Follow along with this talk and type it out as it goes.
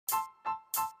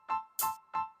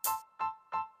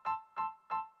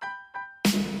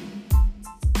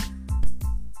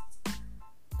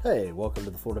Hey, welcome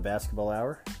to the Florida Basketball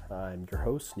Hour. I'm your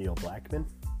host, Neil Blackman,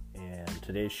 and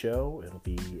today's show, it'll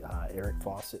be Eric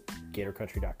Fawcett,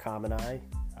 GatorCountry.com, and I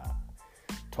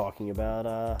talking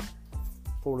about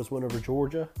Florida's win over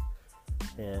Georgia,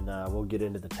 and we'll get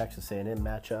into the Texas A&M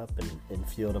matchup and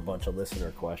field a bunch of listener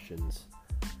questions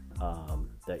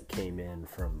that came in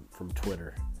from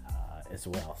Twitter as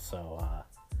well. So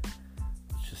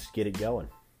let's just get it going.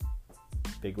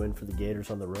 Big win for the Gators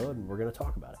on the road, and we're going to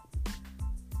talk about it.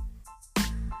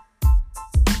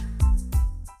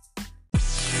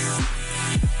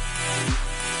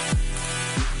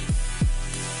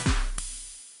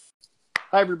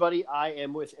 Hi, everybody. I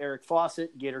am with Eric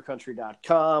Fawcett,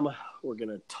 GatorCountry.com. We're going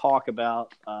to talk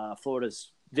about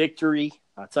Florida's victory.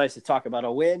 It's nice to talk about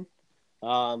a win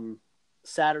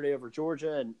Saturday over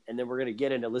Georgia, and then we're going to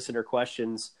get into listener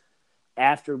questions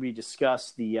after we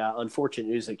discuss the unfortunate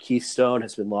news that Keith Stone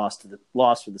has been lost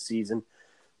for the season.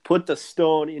 Put the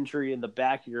Stone injury in the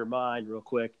back of your mind real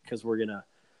quick because we're going to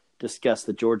discuss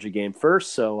the Georgia game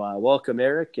first. So welcome,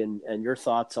 Eric, and your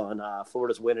thoughts on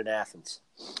Florida's win in Athens.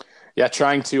 Yeah,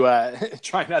 trying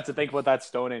not to think about that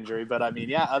Stone injury, but I mean,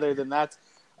 yeah. Other than that,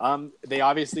 they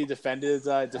obviously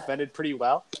defended pretty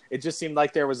well. It just seemed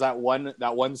like there was that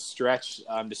one stretch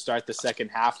to start the second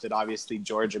half that obviously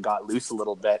Georgia got loose a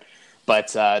little bit,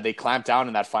 but they clamped down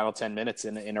in that final 10 minutes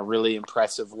in a really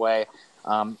impressive way.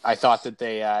 I thought that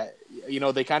they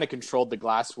kind of controlled the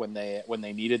glass when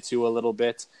they needed to a little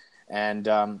bit, and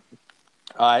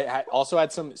I also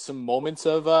had some moments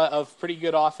of pretty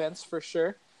good offense for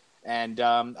sure. And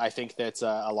I think that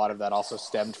a lot of that also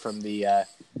stemmed from the,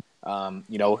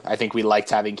 I think we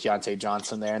liked having Keontae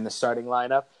Johnson there in the starting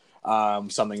lineup,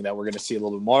 something that we're going to see a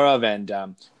little bit more of. And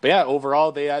but yeah,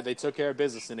 overall they took care of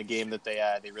business in a game that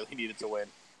they really needed to win.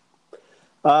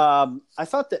 I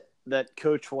thought that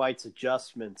Coach White's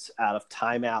adjustments out of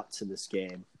timeouts in this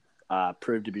game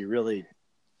proved to be really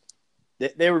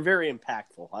they were very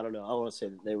impactful. I don't know. I don't want to say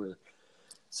that they were.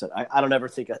 So I don't ever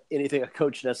think anything a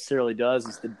coach necessarily does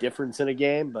is the difference in a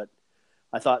game, but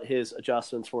I thought his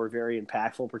adjustments were very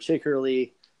impactful,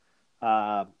 particularly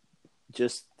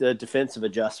just the defensive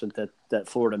adjustment that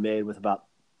Florida made with about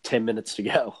 10 minutes to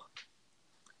go.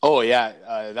 Oh yeah,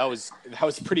 that was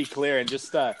pretty clear, and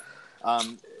just the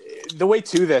way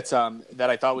too that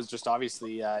I thought was just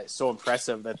obviously so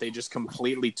impressive that they just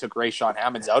completely took Rayshawn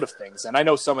Hammonds out of things, and I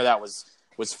know some of that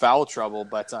was foul trouble,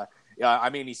 but.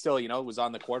 I mean, he still, was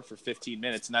on the court for 15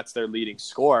 minutes, and that's their leading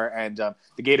scorer. And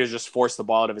the Gators just forced the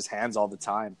ball out of his hands all the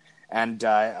time. And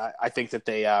I think that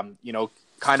they,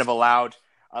 kind of allowed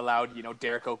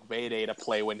Derek Okbede to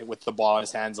play with the ball in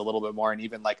his hands a little bit more, and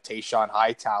even like Tayshawn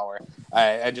Hightower,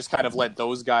 and just kind of let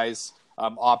those guys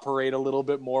operate a little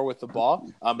bit more with the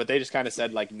ball. But they just kind of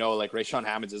said, no, Rayshawn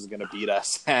Hammonds isn't going to beat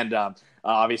us. And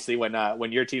obviously,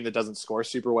 when you're a team that doesn't score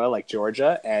super well, like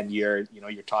Georgia, and your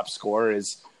top scorer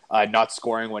is not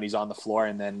scoring when he's on the floor,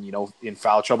 and then, in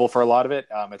foul trouble for a lot of it,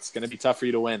 it's going to be tough for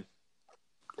you to win.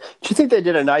 Do you think they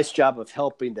did a nice job of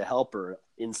helping the helper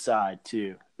inside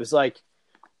too? It was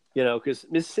because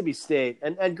Mississippi State,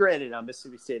 and granted,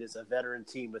 Mississippi State is a veteran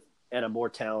team and a more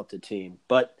talented team,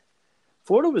 but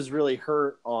Florida was really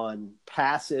hurt on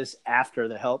passes after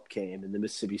the help came in the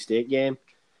Mississippi State game.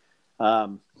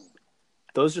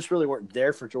 Those just really weren't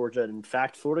there for Georgia. And in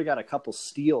fact, Florida got a couple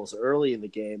steals early in the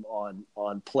game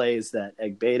on plays that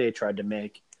Okbede tried to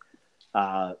make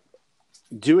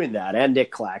doing that, and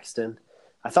Nick Claxton.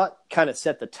 I thought kind of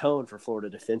set the tone for Florida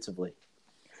defensively.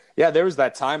 Yeah, there was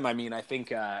that time. I mean, I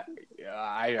think I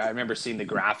remember seeing the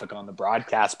graphic on the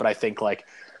broadcast, but I think I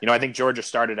think Georgia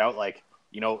started out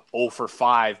 0 for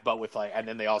 5, but with and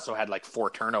then they also had 4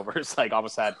 turnovers,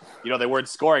 almost had, they weren't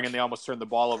scoring, and they almost turned the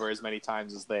ball over as many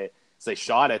times as they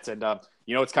shot it. And,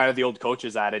 it's kind of the old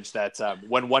coach's adage that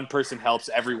when one person helps,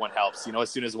 everyone helps. As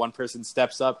soon as one person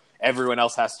steps up, everyone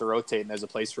else has to rotate, and there's a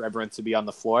place for everyone to be on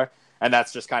the floor. And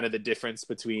that's just kind of the difference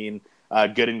between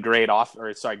good and great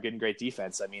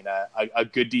defense. I mean, a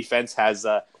good defense has,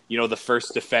 the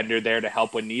first defender there to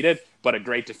help when needed, but a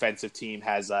great defensive team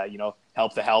has,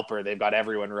 help the helper. They've got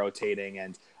everyone rotating,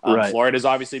 and right. Florida's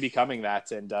obviously becoming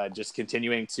that, and just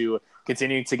continuing to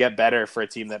get better for a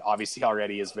team that obviously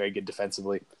already is very good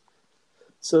defensively.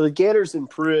 So the Gators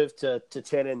improved to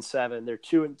 10-7. They're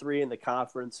 2-3 in the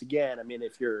conference. Again, I mean,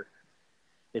 if you're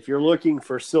looking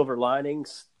for silver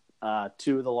linings,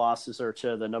 2 of the losses are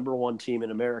to the number 1 team in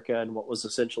America in what was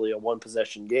essentially a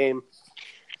 1-possession game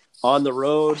on the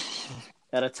road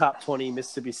at a top 20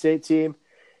 Mississippi State team,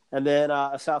 and then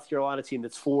a South Carolina team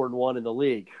that's 4-1 in the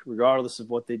league, regardless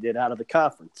of what they did out of the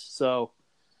conference. So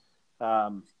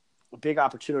a big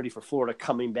opportunity for Florida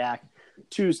coming back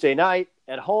Tuesday night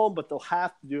at home, but they'll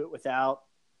have to do it without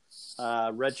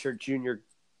redshirt junior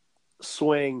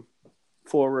swing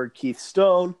forward Keith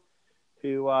Stone,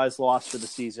 who is lost for the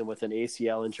season with an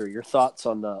ACL injury. Your thoughts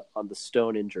on the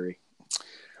Stone injury?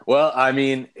 Well, I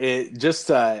mean, it just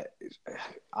I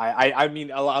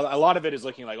mean, a lot of it is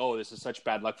looking like, oh, this is such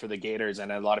bad luck for the Gators,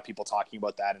 and a lot of people talking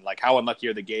about that and like how unlucky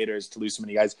are the Gators to lose so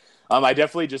many guys. I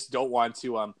definitely just don't want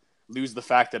to lose the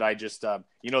fact that I just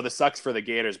this sucks for the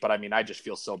Gators, but I mean, I just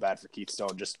feel so bad for Keith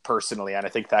Stone just personally, and I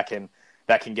think that can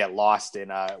get lost in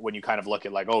when you kind of look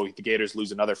at like, oh, the Gators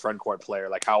lose another front court player,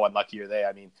 like how unlucky are they?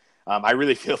 I mean, I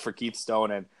really feel for Keith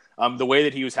Stone, and the way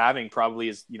that he was having probably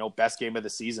his best game of the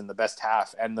season, the best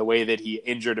half, and the way that he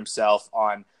injured himself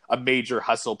on a major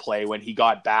hustle play when he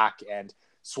got back and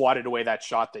swatted away that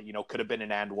shot that could have been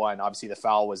an and one. Obviously the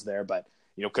foul was there, but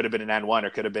could have been an and one or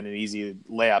could have been an easy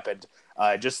layup.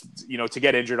 And just to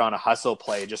get injured on a hustle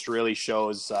play just really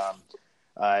shows.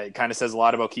 It kind of says a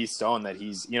lot about Keith Stone that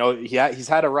he's he's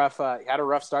had a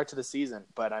rough start to the season,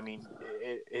 but I mean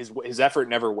his effort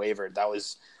never wavered. That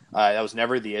was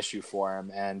never the issue for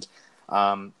him, and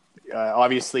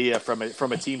obviously from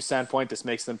a team standpoint, this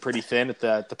makes them pretty thin at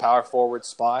the power forward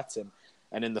spots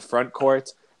and in the front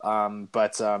court. I'm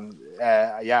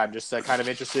just kind of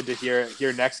interested to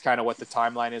hear next kind of what the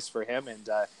timeline is for him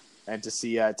and to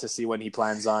see when he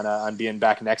plans on being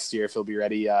back next year, if he'll be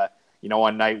ready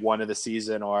on night one of the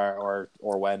season or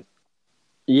when.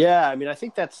 Yeah, I mean, I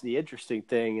think that's the interesting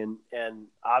thing, and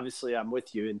obviously I'm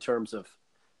with you in terms of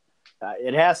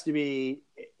it has to be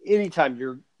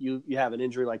anytime you have an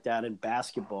injury like that in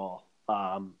basketball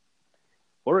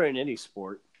or in any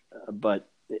sport, but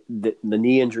the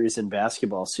knee injuries in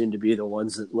basketball seem to be the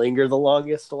ones that linger the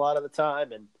longest a lot of the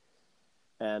time,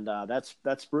 and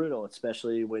that's brutal,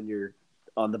 especially when you're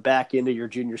on the back end of your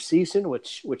junior season,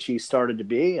 which he started to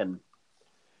be, and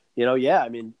I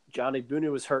mean, Johnny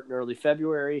Bunu was hurt in early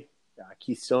February,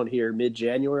 Keith Stone here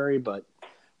mid-January, but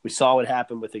we saw what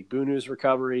happened with Igbunu's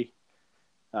recovery.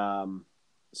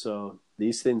 So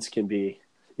these things can be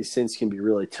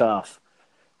really tough.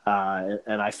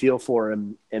 And I feel for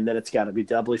him. And then it's got to be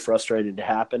doubly frustrating to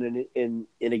happen in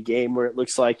a game where it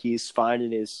looks like he's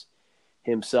finding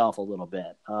himself a little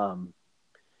bit.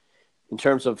 In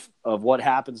terms of what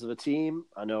happens to the team,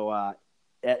 I know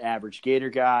at Average Gator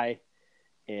Guy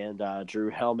and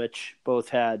Drew Helmich both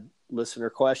had listener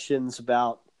questions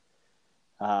about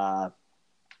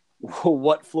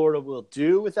what Florida will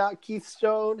do without Keith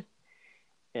Stone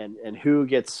and who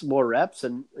gets more reps.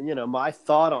 And, my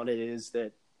thought on it is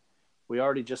that we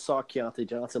already just saw Keontae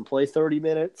Johnson play 30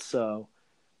 minutes. So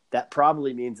that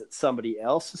probably means that somebody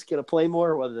else is going to play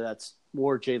more, whether that's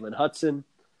more Jalen Hudson,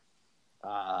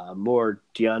 more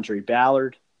DeAndre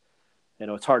Ballard.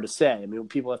 It's hard to say. I mean, what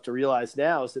people have to realize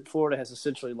now is that Florida has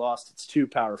essentially lost its two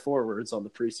power forwards on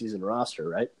the preseason roster,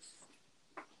 right?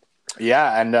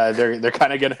 Yeah, and they're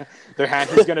kind of their hand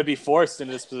is gonna be forced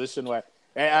into this position where,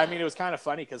 I mean, it was kind of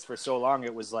funny because for so long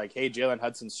it was like, hey, Jalen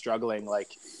Hudson's struggling, like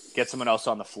get someone else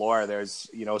on the floor. There's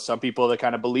some people that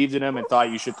kind of believed in him and thought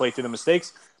you should play through the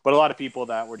mistakes, but a lot of people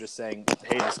that were just saying,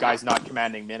 hey, this guy's not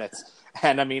commanding minutes.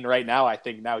 And I mean, right now I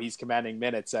think now he's commanding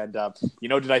minutes, and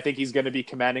did I think he's going to be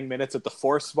commanding minutes at the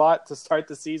 4th spot to start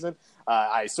the season?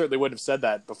 I certainly wouldn't have said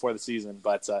that before the season,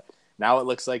 but. Now it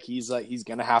looks like he's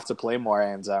going to have to play more,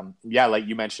 and like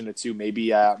you mentioned it too. Maybe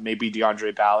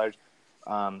DeAndre Ballard,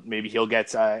 maybe he'll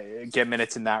get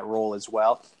minutes in that role as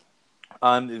well.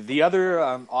 The other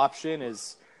option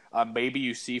is maybe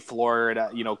you see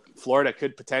Florida. Florida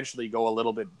could potentially go a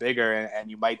little bit bigger, and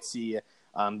you might see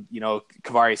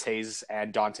Kavarius Hayes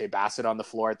and Dante Bassett on the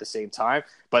floor at the same time.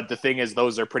 But the thing is,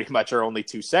 those are pretty much our only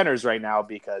two centers right now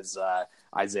because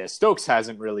Isaiah Stokes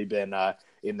hasn't really been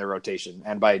in the rotation.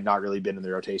 And by not really been in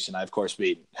the rotation, I, of course,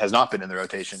 has not been in the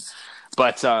rotation.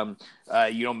 But,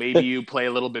 maybe you play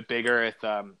a little bit bigger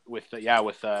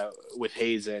with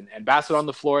Hayes and Bassett on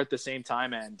the floor at the same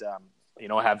time and,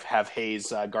 have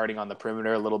Hayes guarding on the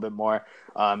perimeter a little bit more.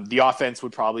 The offense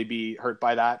would probably be hurt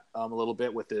by that a little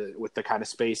bit with the kind of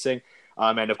spacing.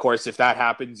 And of course, if that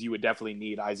happens, you would definitely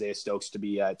need Isaiah Stokes to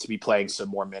be playing some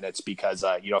more minutes because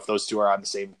if those two are on the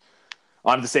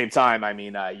same time, I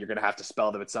mean, you're going to have to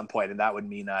spell them at some point, and that would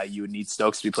mean you would need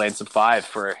Stokes to be playing some 5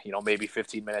 for maybe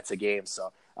 15 minutes a game.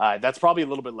 So that's probably a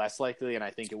little bit less likely, and I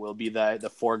think it will be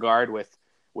the 4 guard with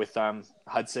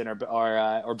Hudson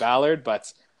or Ballard.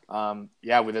 But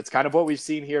it's kind of what we've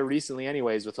seen here recently,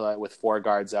 anyways, with 4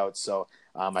 guards out. So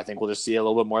I think we'll just see a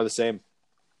little bit more of the same.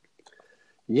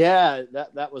 Yeah,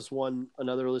 that was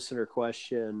another listener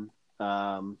question.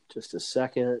 Just a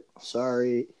second,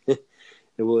 sorry.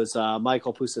 It It was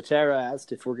Michael Pusatera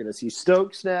asked if we're going to see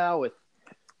Stokes now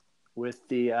with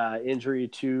the injury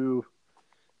to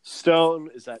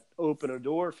Stone. Is that open a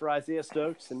door for Isaiah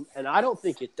Stokes? And I don't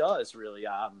think it does, really.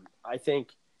 I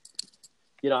think,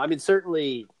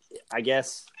 certainly, I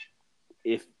guess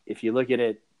if you look at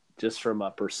it just from a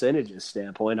percentages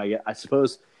standpoint, I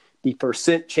suppose the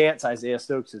percent chance Isaiah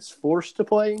Stokes is forced to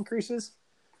play increases.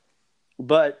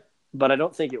 But I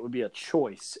don't think it would be a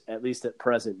choice, at least at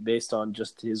present, based on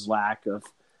just his lack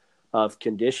of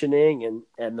conditioning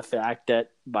and the fact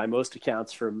that by most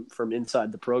accounts from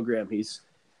inside the program, he's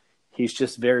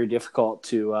just very difficult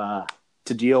to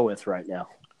deal with right now.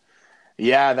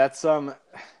 Yeah, that's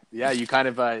you kind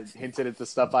of hinted at the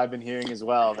stuff I've been hearing as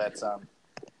well. That's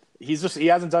he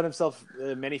hasn't done himself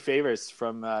many favors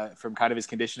from kind of his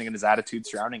conditioning and his attitude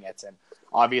surrounding it, and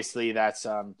obviously that's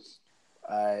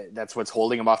what's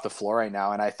holding him off the floor right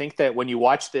now. And I think that when you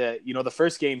watch the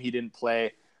first game he didn't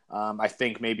play, I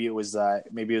think maybe it was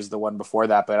the one before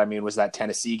that, but I mean it was that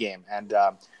Tennessee game, and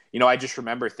I just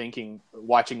remember thinking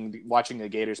watching the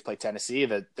Gators play Tennessee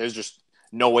that there's just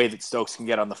no way that Stokes can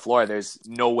get on the floor. There's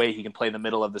no way he can play in the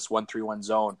middle of this 1-3-1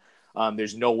 zone.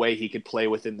 There's no way he could play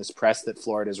within this press that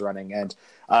Florida is running. And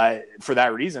for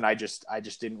that reason, I just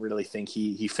didn't really think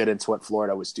he fit into what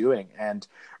Florida was doing. And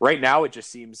right now it just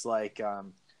seems like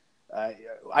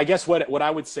I guess what I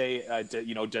would say,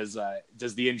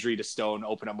 does the injury to Stone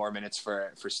open up more minutes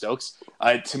for Stokes?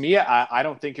 To me, I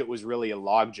don't think it was really a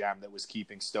logjam that was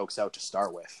keeping Stokes out to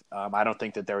start with. I don't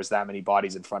think that there was that many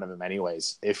bodies in front of him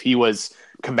anyways. If he was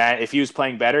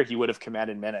playing better, he would have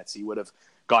commanded minutes. He would have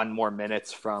gotten more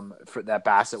minutes for that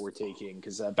Bassett we're taking,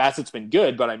 because Bassett's been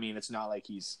good, but I mean, it's not like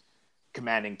he's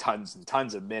commanding tons and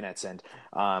tons of minutes. And,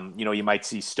 you might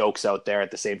see Stokes out there at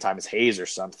the same time as Hayes or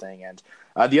something. And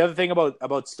the other thing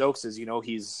about Stokes is, if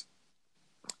he's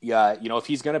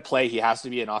going to play, he has to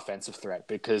be an offensive threat,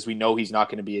 because we know he's not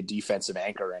going to be a defensive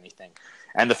anchor or anything.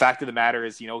 And the fact of the matter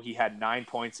is, he had 9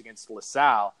 points against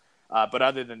LaSalle. But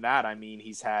other than that, I mean,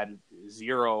 he's had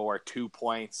 0 or 2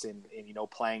 points in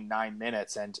playing 9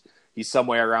 minutes, and he's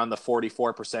somewhere around the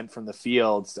 44% from the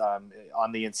field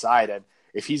on the inside. And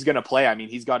if he's going to play, I mean,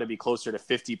 he's got to be closer to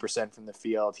 50% from the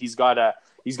field. He's got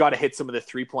to hit some of the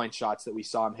 3-point shots that we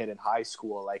saw him hit in high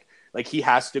school. Like he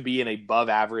has to be an above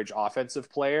average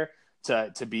offensive player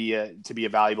to be a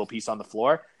valuable piece on the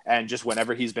floor. And just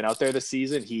whenever he's been out there this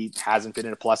season, he hasn't been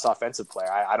a plus offensive player.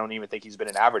 I don't even think he's been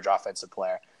an average offensive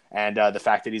player. And the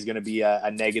fact that he's going to be a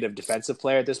negative defensive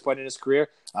player at this point in his career,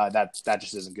 that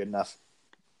just isn't good enough.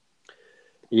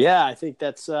 Yeah, I think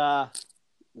that's a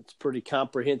pretty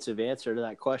comprehensive answer to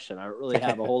that question. I don't really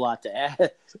have a whole lot to add.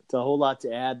 It's a whole lot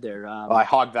to add there. I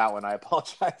hogged that one. I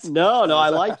apologize. No, I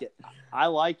like it. I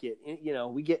like it.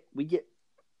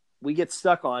 We get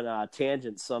stuck on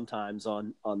tangents sometimes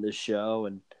on this show,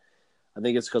 and I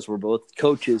think it's because we're both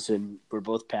coaches and we're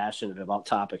both passionate about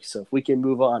topics. So if we can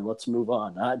move on, let's move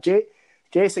on.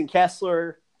 Jason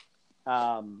Kessler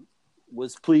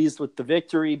was pleased with the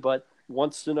victory, but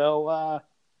wants to know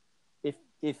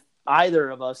if either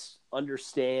of us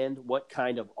understand what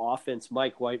kind of offense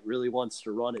Mike White really wants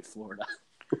to run at Florida.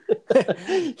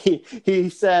 he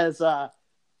says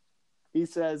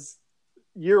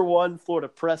year one, Florida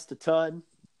pressed a ton,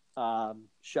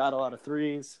 shot a lot of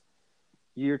threes.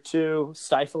 Year two,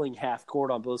 stifling half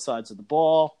court on both sides of the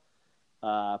ball,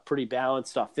 pretty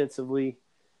balanced offensively.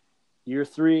 Year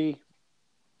three,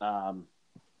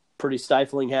 pretty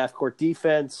stifling half court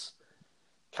defense,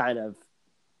 kind of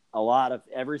a lot of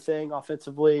everything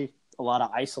offensively, a lot of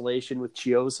isolation with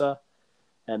Chiozza.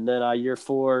 And then year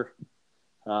four,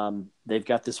 they've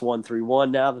got this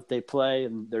 1-3-1 now that they play,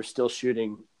 and they're still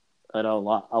shooting a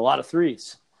lot of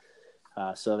threes.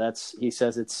 So he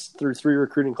says it's through 3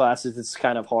 recruiting classes, it's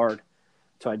kind of hard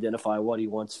to identify what he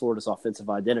wants Florida's offensive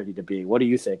identity to be. What do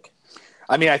you think?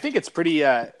 I mean, I think it's pretty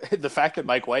the fact that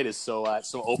Mike White is so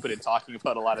open and talking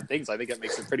about a lot of things, I think it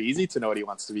makes it pretty easy to know what he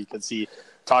wants to be, because he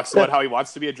talks about how he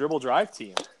wants to be a dribble drive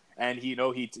team. And he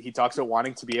talks about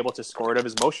wanting to be able to score out of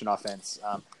his motion offense.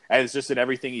 And it's just in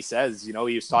everything he says. He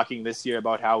was talking this year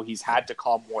about how he's had to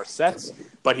call more sets,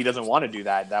 but he doesn't want to do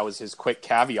that. That was his quick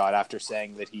caveat after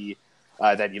saying that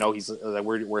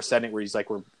we're setting where he's like,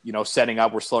 we're setting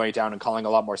up, we're slowing it down and calling a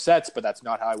lot more sets, but that's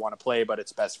not how I want to play, but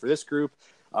it's best for this group.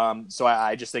 So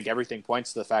I just think everything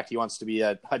points to the fact he wants to be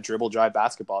a dribble drive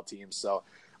basketball team. So,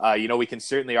 we can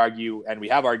certainly argue, and we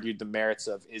have argued the merits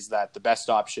of, is that the best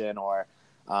option or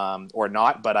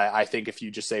not? But I think if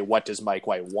you just say, what does Mike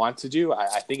White want to do?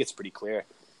 I think it's pretty clear.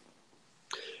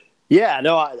 Yeah,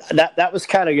 no, that was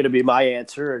kind of going to be my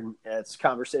answer, and it's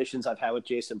conversations I've had with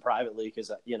Jason privately because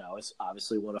it's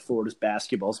obviously one of Florida's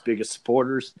basketball's biggest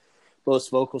supporters, most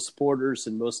vocal supporters,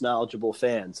 and most knowledgeable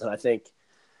fans. And I think,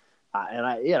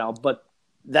 but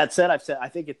that said, I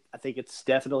think it's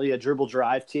definitely a dribble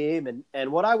drive team,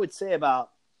 and what I would say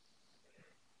about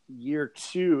year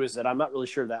two is that I'm not really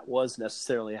sure that was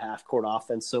necessarily a half court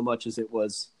offense so much as it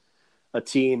was a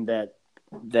team that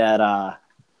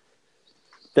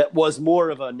was more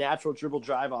of a natural dribble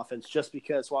drive offense, just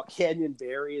because while Canyon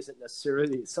Barry isn't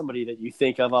necessarily somebody that you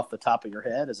think of off the top of your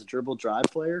head as a dribble drive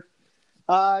player,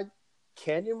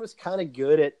 Canyon was kind of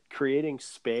good at creating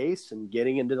space and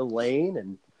getting into the lane,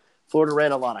 and Florida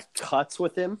ran a lot of cuts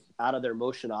with him out of their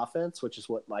motion offense, which is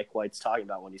what Mike White's talking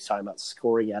about when he's talking about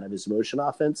scoring out of his motion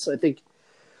offense. I think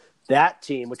that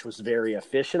team, which was very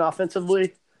efficient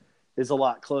offensively, is a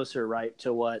lot closer, right,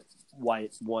 to what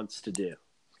White wants to do.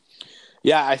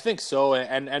 Yeah, I think so.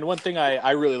 And one thing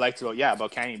I really liked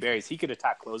about Canyon Barry is he could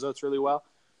attack closeouts really well,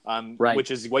 right. Which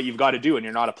is what you've got to do when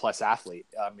you're not a plus athlete.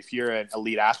 If you're an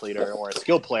elite athlete or a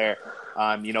skill player,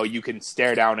 you can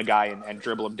stare down a guy and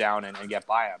dribble him down and get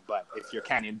by him. But if you're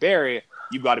Canyon Barry,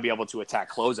 you've got to be able to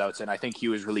attack closeouts, and I think he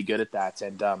was really good at that.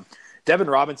 And Devin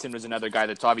Robinson was another guy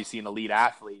that's obviously an elite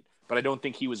athlete, but I don't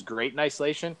think he was great in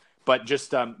isolation, but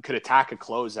just could attack a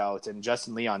closeout. And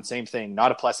Justin Leon, same thing,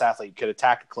 not a plus athlete, could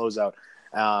attack a closeout.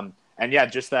 And yeah,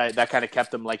 just that kind of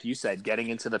kept them, like you said, getting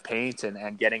into the paint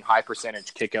and getting high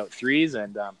percentage kick out threes.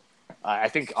 And I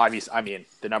think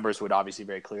the numbers would obviously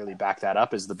very clearly back that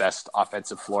up as the best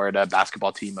offensive Florida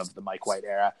basketball team of the Mike White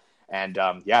era. And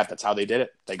that's how they did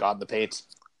it. They got in the paint.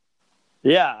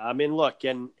 Yeah. I mean, look,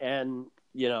 and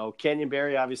Canyon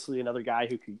Barry, obviously another guy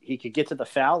who could get to the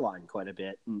foul line quite a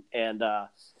bit. And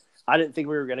I didn't think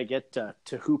we were going to get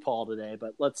to hoop hall today,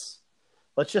 but let's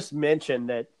just mention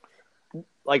that,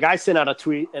 like, I sent out a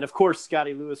tweet, and of course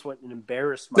Scotty Lewis went and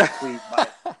embarrassed my tweet by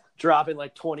dropping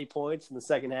like 20 points in the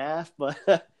second half.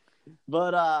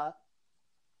 But I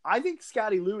think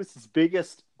Scotty Lewis's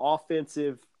biggest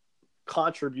offensive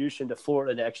contribution to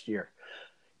Florida next year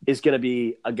is going to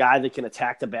be a guy that can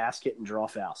attack the basket and draw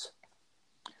fouls.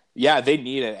 Yeah, they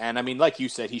need it. And I mean, like you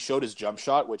said, he showed his jump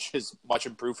shot, which is much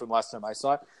improved from last time I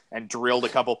saw it, and drilled a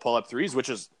couple pull-up threes, which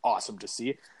is awesome to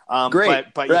see. Great.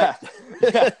 But right.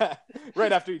 Yeah,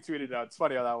 right after he tweeted it out. It's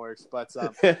funny how that works. But,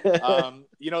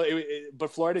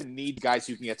 but Florida needs guys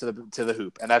who can get to the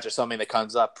hoop. And that's just something that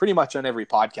comes up pretty much on every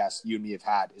podcast you and me have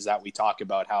had, is that we talk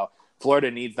about how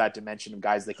Florida needs that dimension of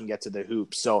guys that can get to the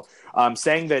hoop. So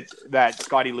saying that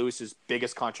Scotty Lewis's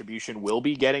biggest contribution will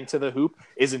be getting to the hoop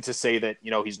isn't to say that,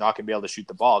 he's not going to be able to shoot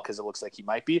the ball, because it looks like he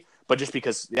might be, but just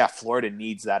because, Florida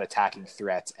needs that attacking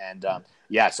threat. And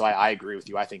so I agree with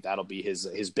you. I think that'll be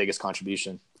his biggest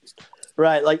contribution.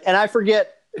 Right. Like, and I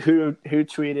forget who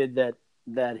tweeted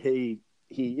that he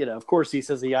of course he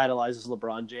says he idolizes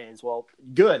LeBron James. Well,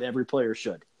 good. Every player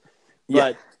should.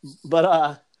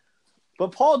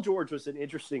 But Paul George was an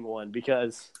interesting one,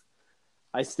 because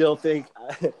I still think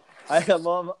I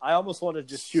almost want to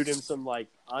just shoot him some like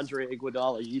Andre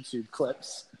Iguodala YouTube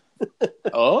clips.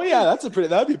 Oh yeah, that'd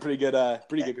be a pretty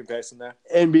good comparison there.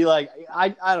 And be like,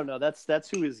 I don't know, that's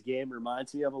who his game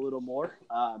reminds me of a little more.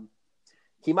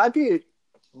 He might be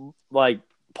like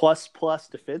plus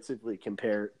defensively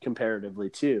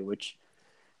comparatively too, which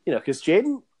because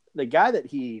Jaden, the guy that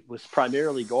he was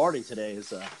primarily guarding today,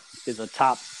 is a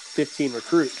top 15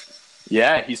 recruit.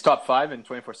 Yeah, he's top 5 in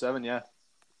 24/7. Yeah.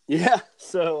 Yeah.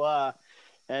 So,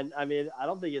 and I mean, I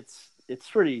don't think it's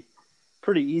pretty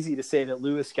easy to say that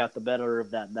Lewis got the better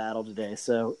of that battle today.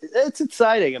 So it's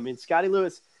exciting. I mean, Scotty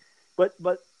Lewis, but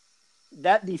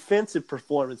that defensive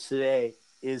performance today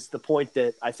is the point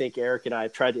that I think Eric and I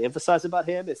have tried to emphasize about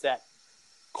him, is that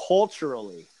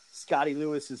culturally, Scotty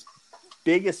Lewis's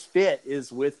biggest fit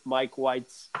is with Mike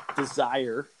White's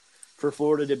desire for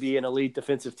Florida to be an elite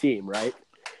defensive team, right?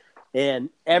 And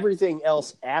everything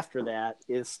else after that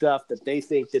is stuff that they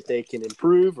think that they can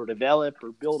improve or develop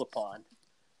or build upon.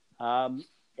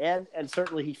 And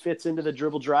certainly he fits into the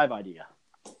dribble drive idea.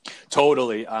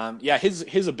 Totally.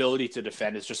 His ability to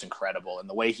defend is just incredible. And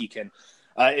the way he can,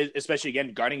 especially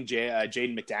again, guarding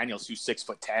Jaden McDaniels, who's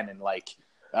 6'10", and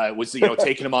was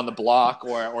taking him on the block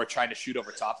or trying to shoot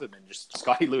over top of him. And just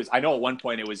Scotty Lewis, I know at one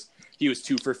point he was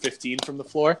 2 for 15 from the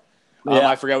floor.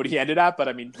 I forgot what he ended at, but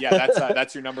I mean,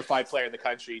 that's your number 5 player in the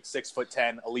country,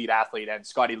 6'10", elite athlete, and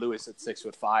Scotty Lewis at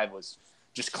 6'5" was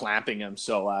just clamping him.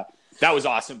 So that was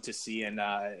awesome to see, and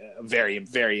very,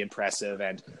 very impressive.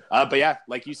 And but yeah,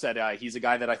 like you said, he's a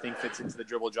guy that I think fits into the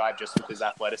dribble drive just with his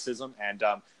athleticism, and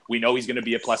we know he's going to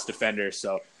be a plus defender.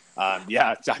 So I'm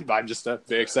just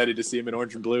very excited to see him in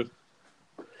orange and blue.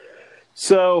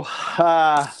 So,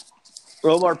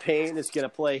 Omar Payne is going to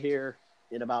play here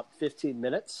in about 15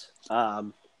 minutes.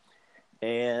 And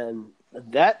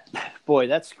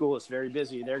that school is very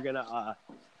busy. They're going to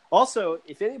also,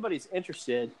 if anybody's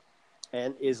interested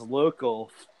and is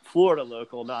local, Florida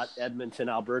local, not Edmonton,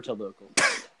 Alberta local,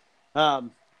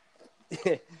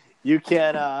 you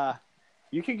can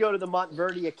go to the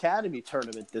Montverde Academy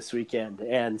tournament this weekend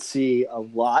and see a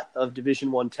lot of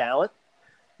Division I talent,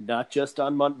 not just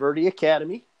on Montverde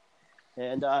Academy.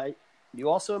 And you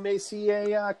also may see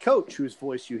a coach whose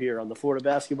voice you hear on the Florida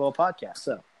Basketball Podcast.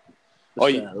 So, a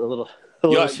little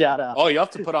shout out. Oh, you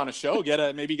have to put on a show.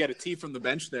 Maybe get a tee from the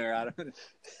bench there, Adam.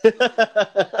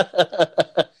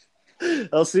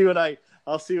 I'll see what I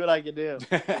can do.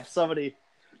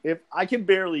 If I can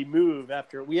barely move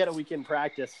after we had a weekend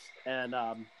practice and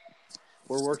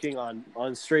we're working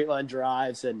on straight line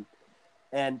drives and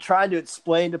trying to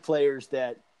explain to players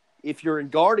that if you're in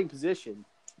guarding position,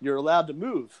 you're allowed to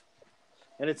move.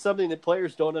 And it's something that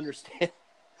players don't understand.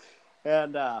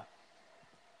 And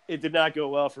it did not go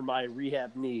well for my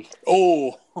rehab knee.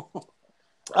 Oh,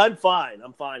 I'm fine.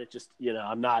 It's just,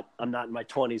 I'm not in my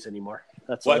 20s anymore.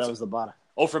 That was the bottom.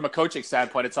 Oh, from a coaching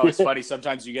standpoint, it's always funny.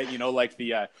 Sometimes you get, like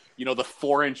the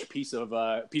 4-inch piece of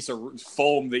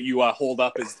foam that you hold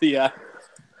up as the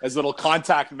as little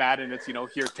contact mat, and it's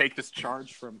here, take this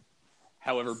charge from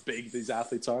however big these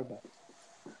athletes are. But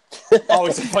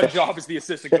always a fun job as the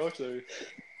assistant coach.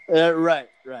 Right,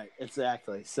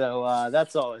 exactly. So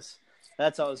that's always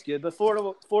good. But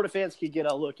Florida fans can get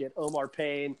a look at Omar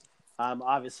Payne.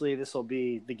 Obviously,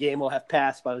 the game will have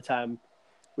passed by the time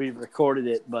we've recorded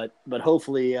it, but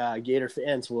hopefully Gator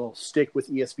fans will stick with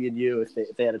ESPNU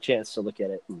if they had a chance to look at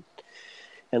it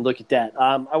and look at that.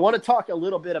 I want to talk a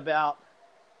little bit about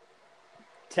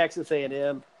Texas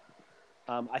A&M.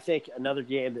 I think another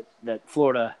game that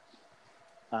Florida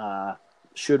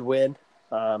should win.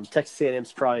 Texas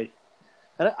A&M's probably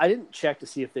 – I didn't check to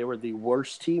see if they were the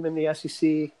worst team in the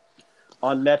SEC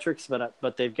on metrics,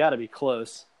 but they've got to be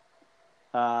close.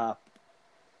 And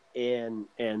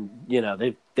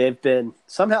they've been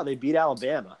somehow they beat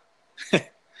Alabama.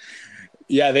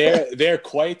 Yeah, they're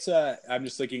quite. I'm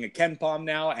just looking at KenPom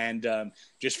now, and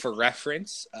just for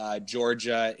reference,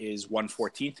 Georgia is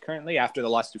 114th currently after the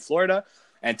loss to Florida,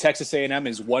 and Texas A&M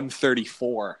is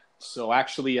 134. So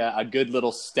actually, a good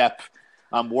little step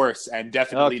worse, and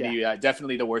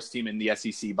definitely the worst team in the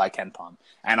SEC by KenPom,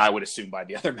 and I would assume by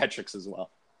the other metrics as well.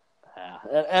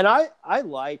 And I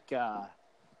like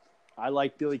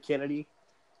Billy Kennedy.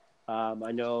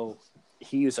 I know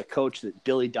he is a coach that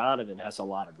Billy Donovan has a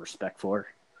lot of respect for.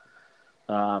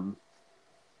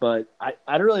 But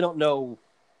I really don't know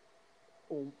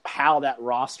how that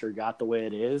roster got the way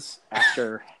it is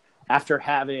after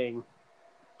having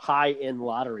high-end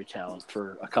lottery talent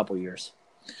for a couple years.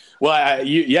 Well,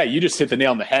 you just hit the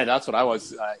nail on the head. That's what I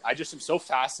was. I just am so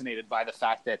fascinated by the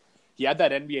fact that he had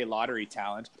that NBA lottery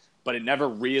talent, but it never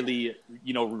really,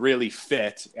 really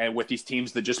fit. And with these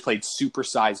teams that just played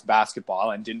supersized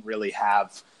basketball and didn't really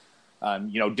have,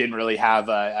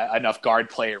 enough guard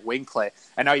play or wing play.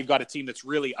 And now you've got a team that's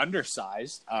really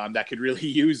undersized that could really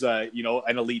use, an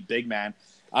elite big man.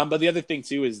 But the other thing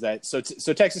too is that so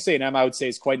Texas A&M, I would say,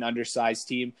 is quite an undersized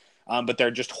team, but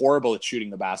they're just horrible at shooting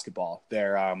the basketball.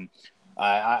 They're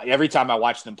every time I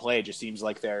watch them play, it just seems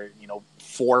like they're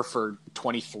 4 for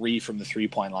 23 from the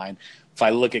 3-point line. If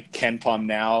I look at KenPom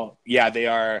now, they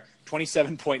are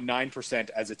 27.9%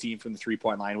 as a team from the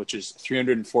 3-point line, which is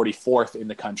 344th in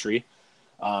the country.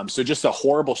 So just a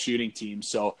horrible shooting team.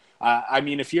 So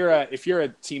if you're a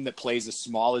team that plays as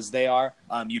small as they are,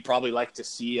 you'd probably like to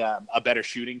see a better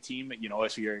shooting team.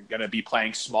 If you're going to be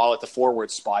playing small at the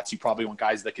forward spots, you probably want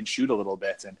guys that can shoot a little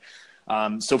bit.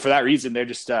 And so for that reason, they're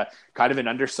just kind of an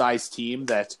undersized team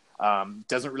that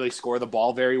doesn't really score the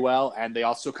ball very well. And they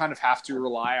also kind of have to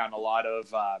rely on a lot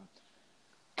of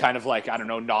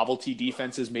novelty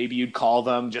defenses, maybe you'd call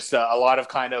them, just a lot of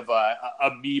kind of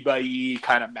amoeba-y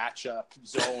kind of matchup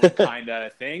zone kind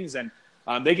of things. And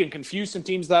they can confuse some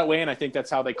teams that way. And I think that's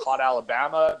how they caught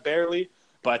Alabama barely.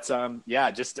 But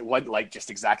just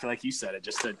exactly like you said,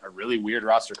 just a really weird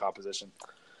roster composition.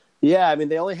 Yeah.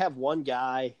 They only have one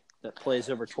guy that plays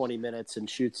over 20 minutes and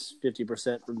shoots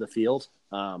 50% from the field.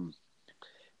 And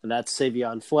that's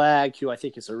Savion Flagg, who I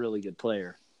think is a really good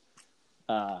player.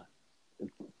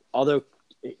 Although,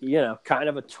 kind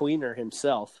of a tweener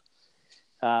himself.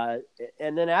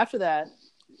 And then after that,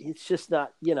 it's just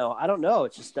not, I don't know.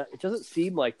 It's just not, it doesn't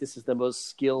seem like this is the most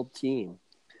skilled team.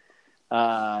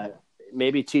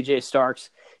 Maybe TJ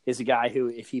Starks is a guy who,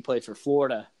 if he played for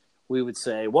Florida, we would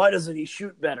say, why doesn't he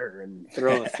shoot better and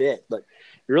throw a fit? But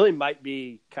it really might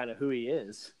be kind of who he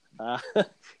is,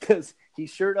 because he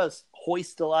sure does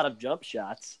hoist a lot of jump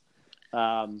shots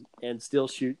and still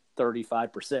shoot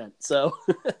 35%. So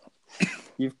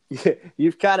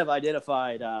you've kind of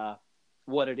identified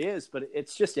what it is, but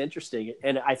it's just interesting.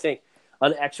 And I think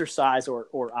an exercise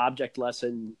or object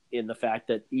lesson in the fact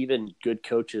that even good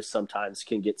coaches sometimes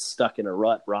can get stuck in a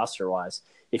rut roster-wise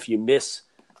if you miss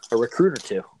a recruit or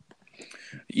two.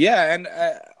 Yeah, and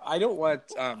I don't want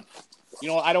I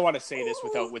don't want to say this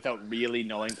without really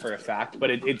knowing for a fact,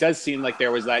 but it does seem like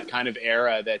there was that kind of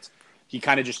era that he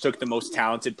kind of just took the most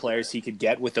talented players he could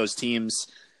get with those teams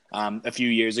a few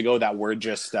years ago that were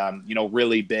just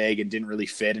really big and didn't really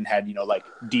fit, and had like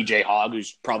DJ Hogg, who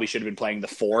probably should have been playing the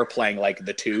 4, playing like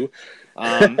the 2.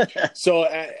 So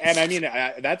and I mean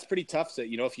that's pretty tough. So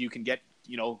if you can get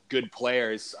good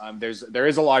players, there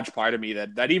is a large part of me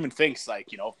that even thinks like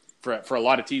for a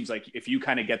lot of teams, like if you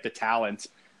kind of get the talent,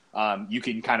 you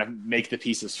can kind of make the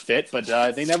pieces fit, but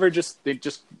they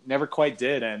just never quite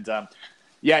did. And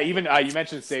yeah, even you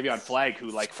mentioned Savion Flagg, who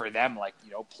like for them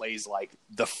plays like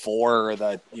the 4 or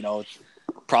the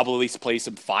probably plays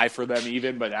some 5 for them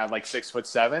even, but at like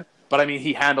 6'7". But I mean,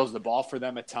 he handles the ball for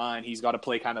them a ton. He's got to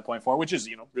play kind of point forward, which is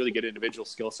really good individual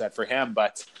skill set for him.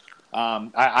 But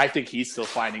I think he's still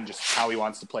finding just how he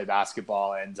wants to play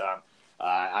basketball. And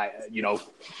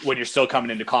when you're still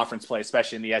coming into conference play,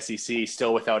 especially in the SEC,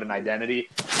 still without an identity,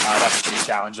 that's pretty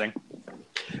challenging.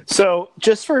 So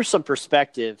just for some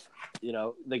perspective,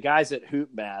 the guys at Hoop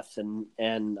Math, and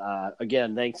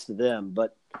again, thanks to them,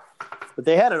 but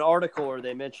they had an article where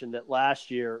they mentioned that last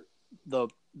year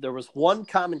there was one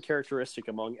common characteristic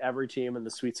among every team in the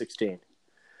Sweet 16,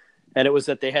 and it was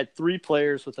that they had 3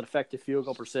 players with an effective field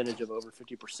goal percentage of over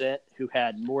 50% who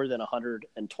had more than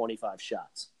 125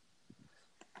 shots.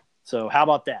 So how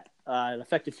about that? An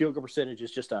effective field goal percentage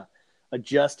is just a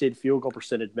adjusted field goal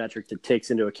percentage metric that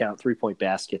takes into account 3-point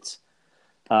baskets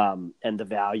and the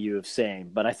value of same.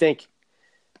 But I think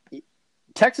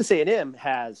Texas A&M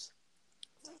has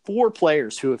 4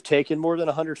 players who have taken more than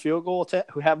 100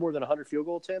 who have more than 100 field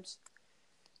goal attempts.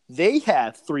 They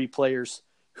have 3 players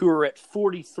who are at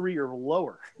 43 or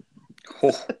lower.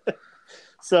 Oh.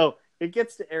 So it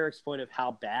gets to Eric's point of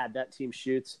how bad that team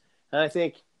shoots. And I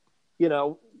think,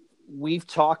 we've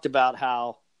talked about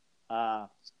how,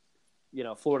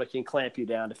 Florida can clamp you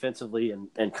down defensively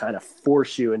and kind of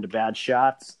force you into bad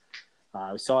shots.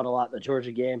 We saw it a lot in the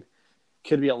Georgia game.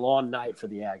 Could be a long night for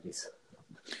the Aggies.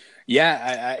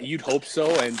 Yeah, you'd hope so.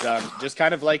 And just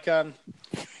kind of like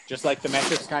just like the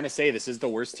metrics kind of say, this is the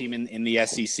worst team in the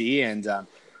SEC. And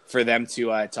for them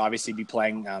to obviously be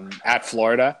playing at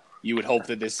Florida, you would hope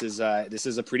that this is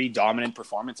a pretty dominant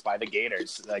performance by the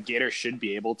Gators. The Gators should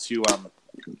be able to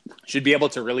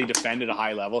really defend at a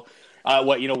high level.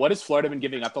 What has Florida been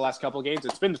giving up the last couple of games?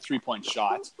 It's been the 3-point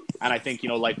shot. And I think,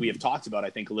 like we have talked about, I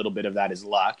think a little bit of that is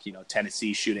luck.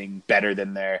 Tennessee shooting better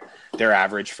than their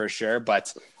average for sure.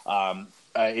 But,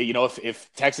 if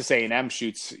Texas A&M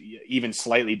shoots even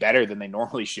slightly better than they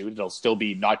normally shoot, it'll still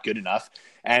be not good enough.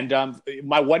 And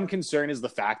my one concern is the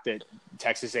fact that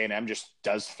Texas A&M just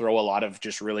does throw a lot of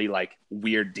just really like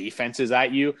weird defenses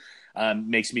at you.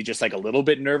 Makes me just like a little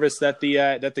bit nervous that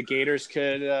the Gators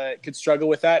could struggle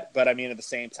with that. But I mean, at the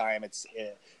same time,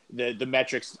 the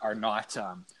metrics are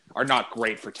not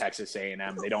great for Texas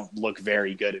A&M. They don't look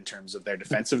very good in terms of their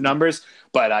defensive numbers.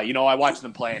 But I watch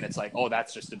them play and it's like, oh,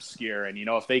 that's just obscure. And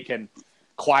if they can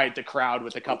quiet the crowd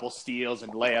with a couple steals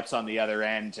and layups on the other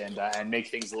end and make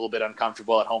things a little bit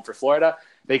uncomfortable at home for Florida,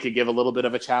 they could give a little bit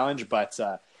of a challenge. But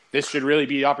this should really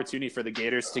be an opportunity for the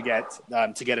Gators to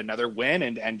get another win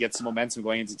and get some momentum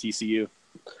going into TCU.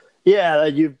 Yeah,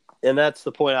 and that's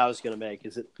the point I was going to make.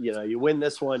 Is that you win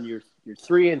this one, you're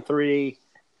 3-3.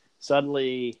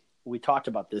 Suddenly, we talked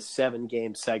about this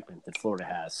 7-game segment that Florida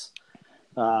has,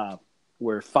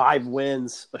 where 5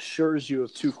 wins assures you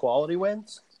of 2 quality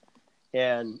wins,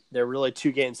 and there are really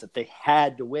 2 games that they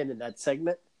had to win in that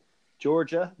segment.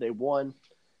 Georgia, they won,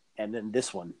 and then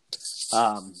this one.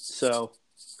 So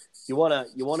you want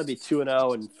to be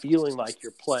 2-0 and feeling like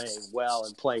you're playing well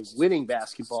and playing winning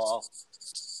basketball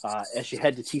as you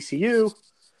head to TCU,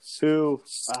 who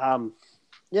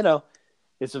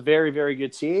it's a very, very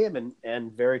good team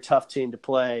and very tough team to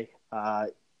play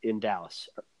in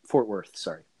Fort Worth.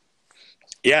 Sorry.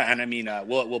 Yeah, and I mean,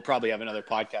 we'll probably have another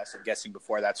podcast, I'm guessing,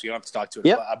 before that, so you don't have to talk to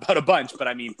it about a bunch. But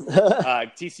I mean,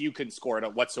 TCU couldn't score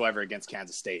whatsoever against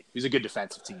Kansas State. It was a good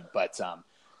defensive team, but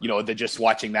just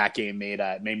watching that game made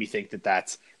me think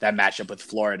that matchup with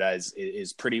Florida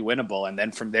is pretty winnable. And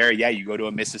then from there, you go to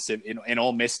a Mississippi, an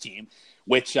Ole Miss team,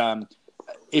 which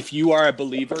if you are a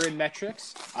believer in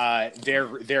metrics,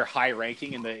 their high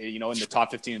ranking in the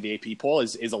top 15 of the AP poll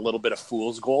is a little bit of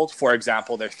fool's gold. For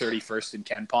example, they're 31st in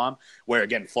KenPom, where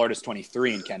again Florida's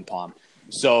 23 in KenPom.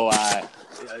 So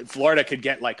Florida could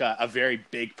get like a very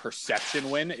big perception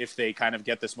win if they kind of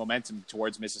get this momentum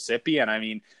towards Mississippi. And I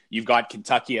mean, you've got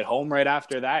Kentucky at home right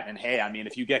after that. And hey, I mean,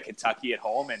 if you get Kentucky at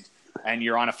home and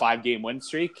you're on a 5-game win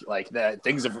streak, like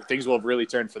things will have really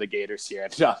turned for the Gators here.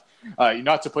 And,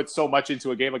 not to put so much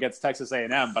into a game against Texas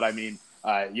A&M, but I mean,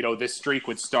 this streak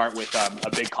would start with a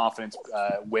big confidence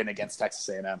win against Texas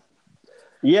A&M.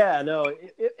 Yeah, no,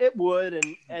 it would,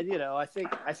 and I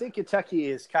think Kentucky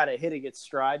is kind of hitting its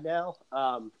stride now,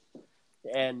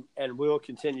 and will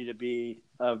continue to be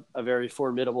a very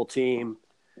formidable team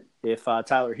if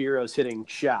Tyler Hero's hitting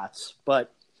shots.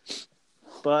 But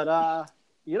Florida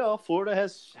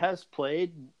has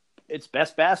played its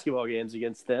best basketball games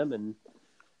against them, and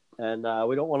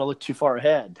we don't want to look too far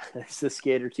ahead. This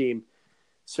Gator team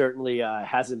certainly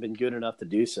hasn't been good enough to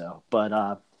do so.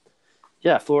 But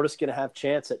Florida's going to have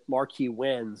chance at marquee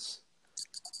wins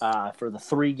for the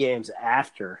 3 games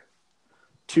after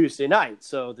Tuesday night.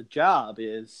 So the job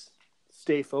is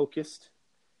stay focused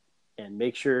and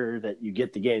make sure that you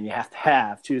get the game you have to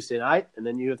have Tuesday night, and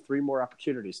then you have 3 more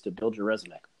opportunities to build your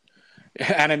resume.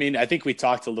 And I mean, I think we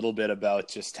talked a little bit about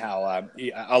just how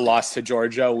a loss to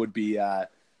Georgia would be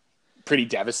pretty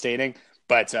devastating.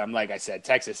 But like I said,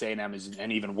 Texas A&M is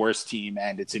an even worse team,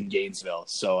 and it's in Gainesville.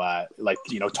 So,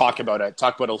 talk about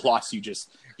a loss you just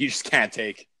can't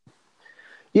take.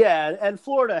 Yeah, and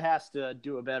Florida has to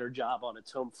do a better job on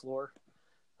its home floor.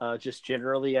 Just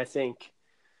generally, I think.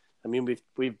 I mean,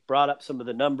 we've brought up some of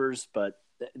the numbers, but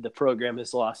the program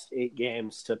has lost 8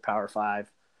 games to Power 5.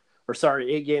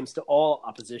 8 games to all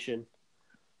opposition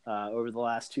over the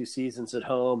last 2 seasons at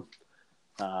home.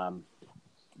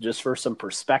 Just for some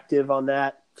perspective on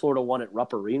that, Florida won at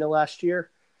Rupp Arena last year.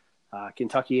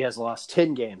 Kentucky has lost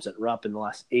 10 games at Rupp in the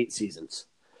last 8 seasons.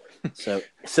 So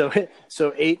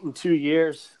 8 in 2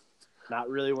 years, not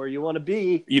really where you want to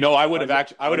be. I would have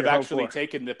actually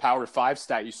taken the Power 5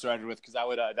 stat you started with, because that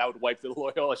would wipe the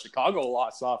Loyola Chicago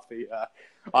loss off the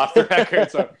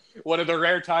record. So one of the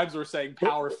rare times we're saying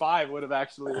Power 5 would have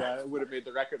actually would have made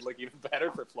the record look even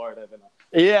better for Florida than.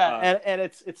 And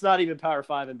it's not even Power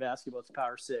 5 in basketball; it's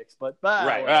Power 6. But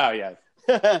right, oh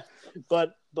yeah.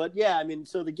 but yeah, I mean,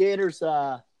 so the Gators,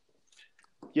 I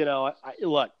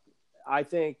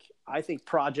think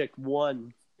Project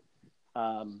 1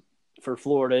 for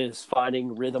Florida is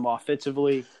finding rhythm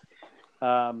offensively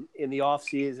in the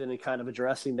offseason and kind of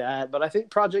addressing that. But I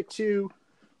think Project 2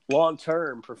 long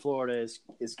term for Florida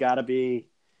is got to be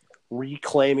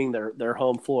reclaiming their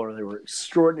home floor. They were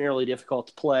extraordinarily difficult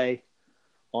to play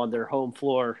on their home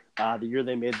floor the year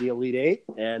they made the Elite Eight,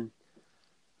 and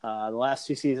the last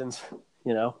 2 seasons,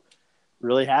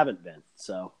 really haven't been.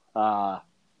 So,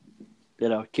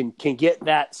 can get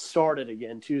that started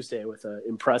again Tuesday with an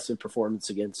impressive performance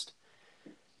against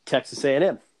Texas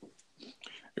A&M.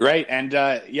 Right, and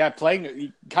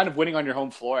playing, kind of winning on your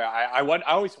home floor. I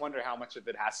always wonder how much of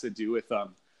it has to do with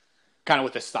kind of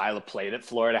with the style of play that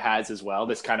Florida has as well.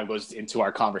 This kind of goes into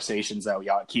our conversations that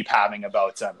we keep having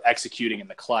about executing in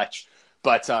the clutch.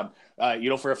 But for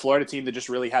a Florida team that just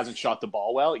really hasn't shot the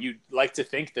ball well, you'd like to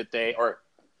think that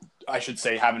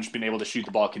haven't been able to shoot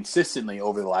the ball consistently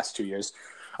over the last 2 years.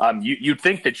 You'd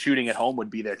think that shooting at home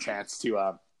would be their chance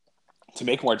to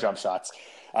make more jump shots.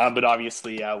 But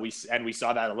obviously, we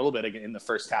saw that a little bit in the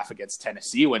first half against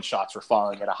Tennessee when shots were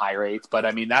falling at a high rate. But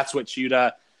I mean, that's what you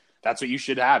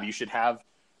should have. You should have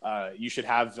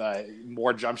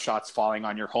more jump shots falling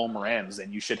on your home rims,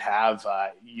 and you should have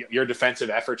your defensive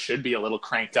effort should be a little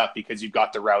cranked up because you've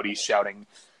got the rowdies shouting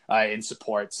in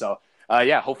support. So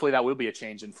hopefully that will be a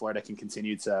change, and Florida can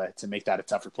continue to make that a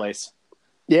tougher place.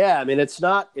 Yeah, I mean, it's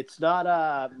not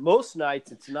most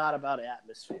nights it's not about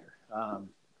atmosphere.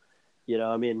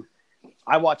 I mean,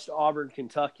 I watched Auburn,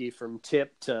 Kentucky from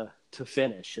tip to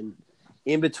finish, and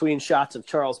in between shots of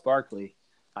Charles Barkley,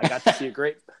 I got to see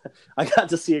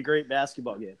a great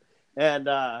basketball game. And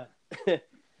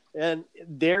and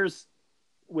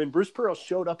when Bruce Pearl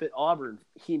showed up at Auburn,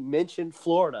 he mentioned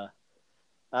Florida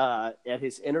at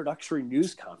his introductory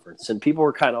news conference, and people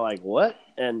were kind of like, "What?"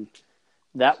 And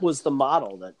that was the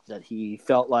model that he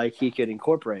felt like he could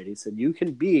incorporate. He said, "You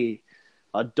can be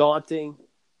a daunting,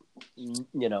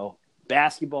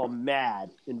 basketball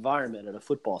mad environment at a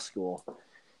football school,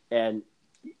 and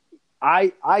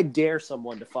I dare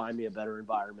someone to find me a better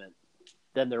environment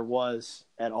than there was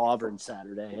at Auburn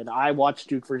Saturday." And I watched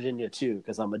Duke, Virginia too,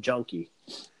 because I'm a junkie.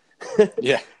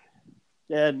 Yeah.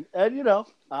 And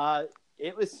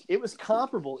it was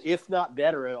comparable, if not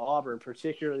better, at Auburn,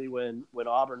 particularly when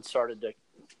Auburn started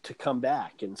to come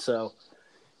back. And so,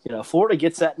 Florida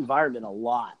gets that environment a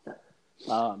lot.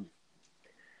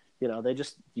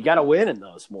 You got to win in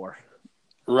those more.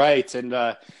 Right. And,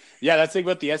 that's the thing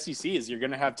about the SEC is you're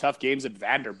going to have tough games at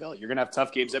Vanderbilt. You're going to have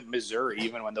tough games at Missouri,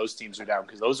 even when those teams are down,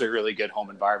 because those are really good home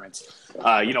environments.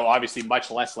 Obviously much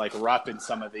less like Rupp in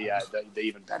some of the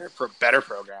even better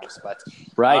programs. But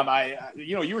right.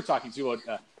 You were talking to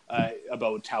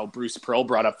about how Bruce Pearl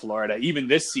brought up Florida, even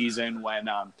this season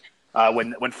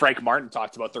when Frank Martin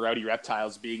talked about the Rowdy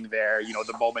Reptiles being there,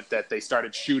 the moment that they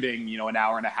started shooting, an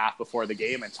hour and a half before the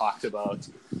game, and talked about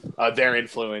their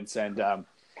influence. And,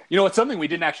 it's something we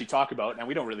didn't actually talk about, and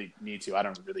we don't really need to. I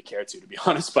don't really care to be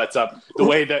honest. But the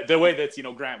way that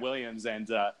Grant Williams and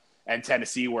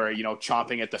Tennessee were,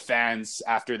 chomping at the fans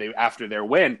after their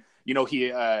win,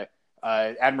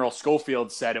 Admiral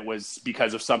Schofield said it was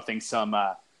because of something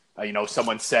someone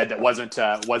said that wasn't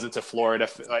a Florida,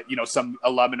 some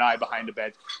alumni behind a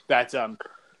bed that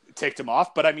ticked him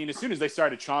off. But I mean, as soon as they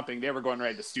started chomping, they were going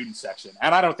right to the student section.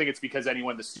 And I don't think it's because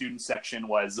anyone in the student section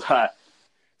was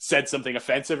said something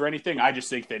offensive or anything. I just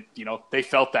think that, they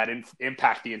felt that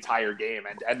impact the entire game,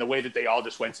 and the way that they all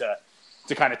just went to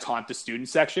kind of taunt the student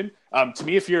section. To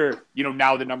me, if you're,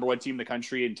 now the number one team in the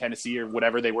country in Tennessee or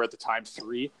whatever they were at the time,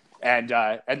 3, and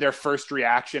their first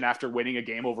reaction after winning a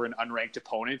game over an unranked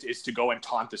opponent is to go and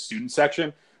taunt the student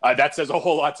section, that says a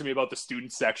whole lot to me about the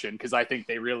student section, because I think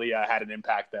they really had an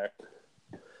impact there.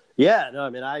 Yeah, no, I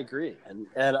mean, I agree.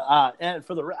 And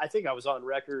I think I was on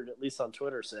record, at least on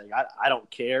Twitter, saying I don't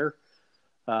care.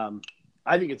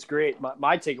 I think it's great.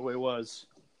 My takeaway was,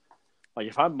 like,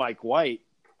 if I'm Mike White,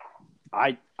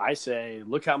 I say,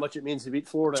 look how much it means to beat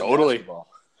Florida. Totally. In basketball.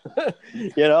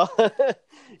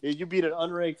 You beat an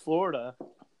unranked Florida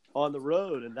on the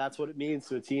road, and that's what it means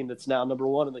to a team that's now number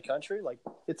 1 in the country. Like,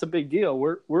 it's a big deal.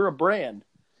 We're a brand.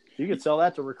 You could sell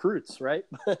that to recruits, right?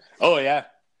 Oh yeah,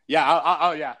 yeah.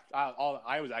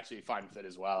 I was actually fine with it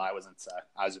as well. I wasn't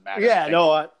mad. Yeah,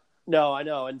 no, I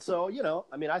know. And so,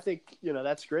 I mean, I think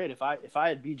that's great. If I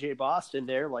had BJ Boston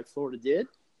there like Florida did,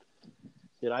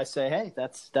 I say, hey,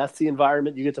 that's the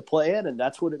environment you get to play in, and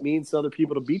that's what it means to other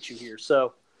people to beat you here.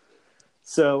 So,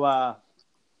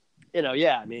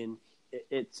 yeah, I mean,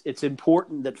 it's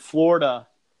important that Florida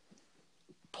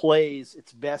plays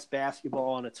its best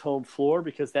basketball on its home floor,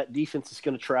 because that defense is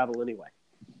going to travel anyway.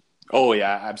 Oh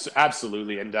yeah,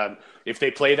 absolutely. And if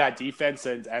they play that defense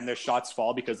and their shots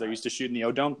fall because they're used to shooting the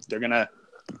O-Dome, they're gonna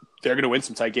win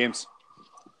some tight games.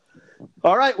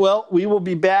 All right. Well, we will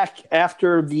be back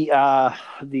after the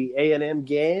A&M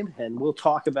game, and we'll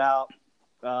talk about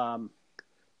the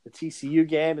TCU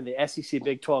game and the SEC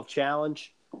Big 12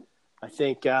 Challenge. I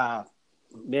think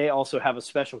may also have a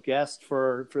special guest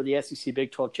for the SEC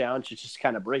Big 12 Challenge to just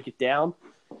kind of break it down.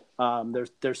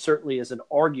 There certainly is an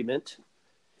argument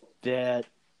that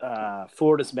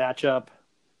Florida's matchup,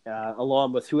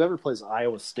 along with whoever plays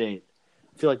Iowa State,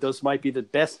 I feel like those might be the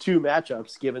best 2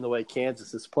 matchups given the way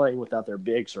Kansas is playing without their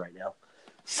bigs right now.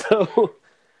 So,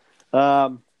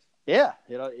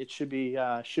 it should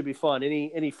be fun.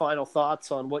 Any final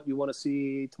thoughts on what you want to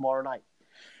see tomorrow night?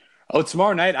 Oh,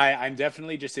 tomorrow night, I'm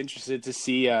definitely just interested to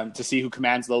see who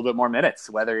commands a little bit more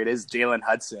minutes, whether it is Jalen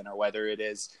Hudson or whether it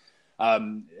is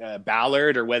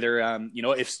Ballard, or whether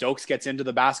if Stokes gets into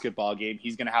the basketball game,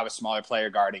 he's going to have a smaller player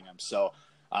guarding him. So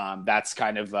that's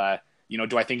kind of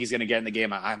do I think he's going to get in the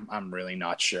game? I'm really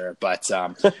not sure, but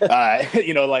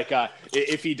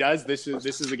if he does, this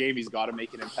is a game he's got to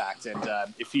make an impact. And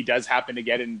if he does happen to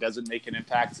get it and doesn't make an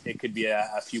impact, it could be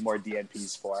a few more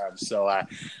DNPs for him. So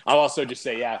I'll also just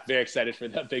say, very excited for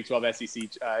the Big 12 SEC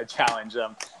challenge.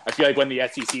 I feel like when the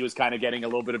SEC was kind of getting a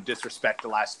little bit of disrespect the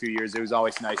last few years, it was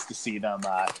always nice to see them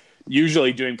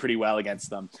usually doing pretty well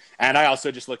against them. And I also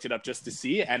just looked it up just to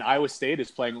see, and Iowa State is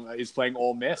playing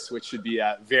Ole Miss, which should be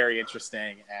very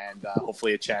interesting, and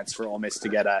hopefully a chance for Ole Miss to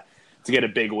get a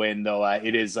big win. Though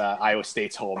it is Iowa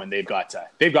State's home, and they've got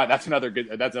that's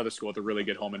another school with a really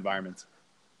good home environment.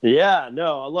 Yeah,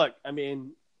 no, look, I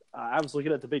mean, I was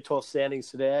looking at the Big 12 standings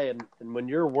today, and when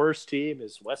your worst team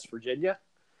is West Virginia,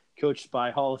 coached by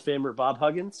Hall of Famer Bob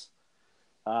Huggins,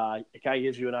 it kind of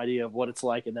gives you an idea of what it's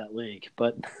like in that league.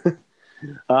 But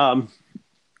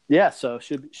so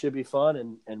should be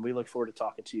fun, and we look forward to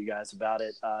talking to you guys about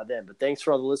it then. But thanks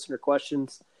for all the listener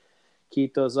questions.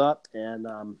 Keep those up,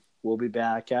 and we'll be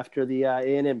back after the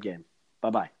A&M game.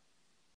 Bye-bye.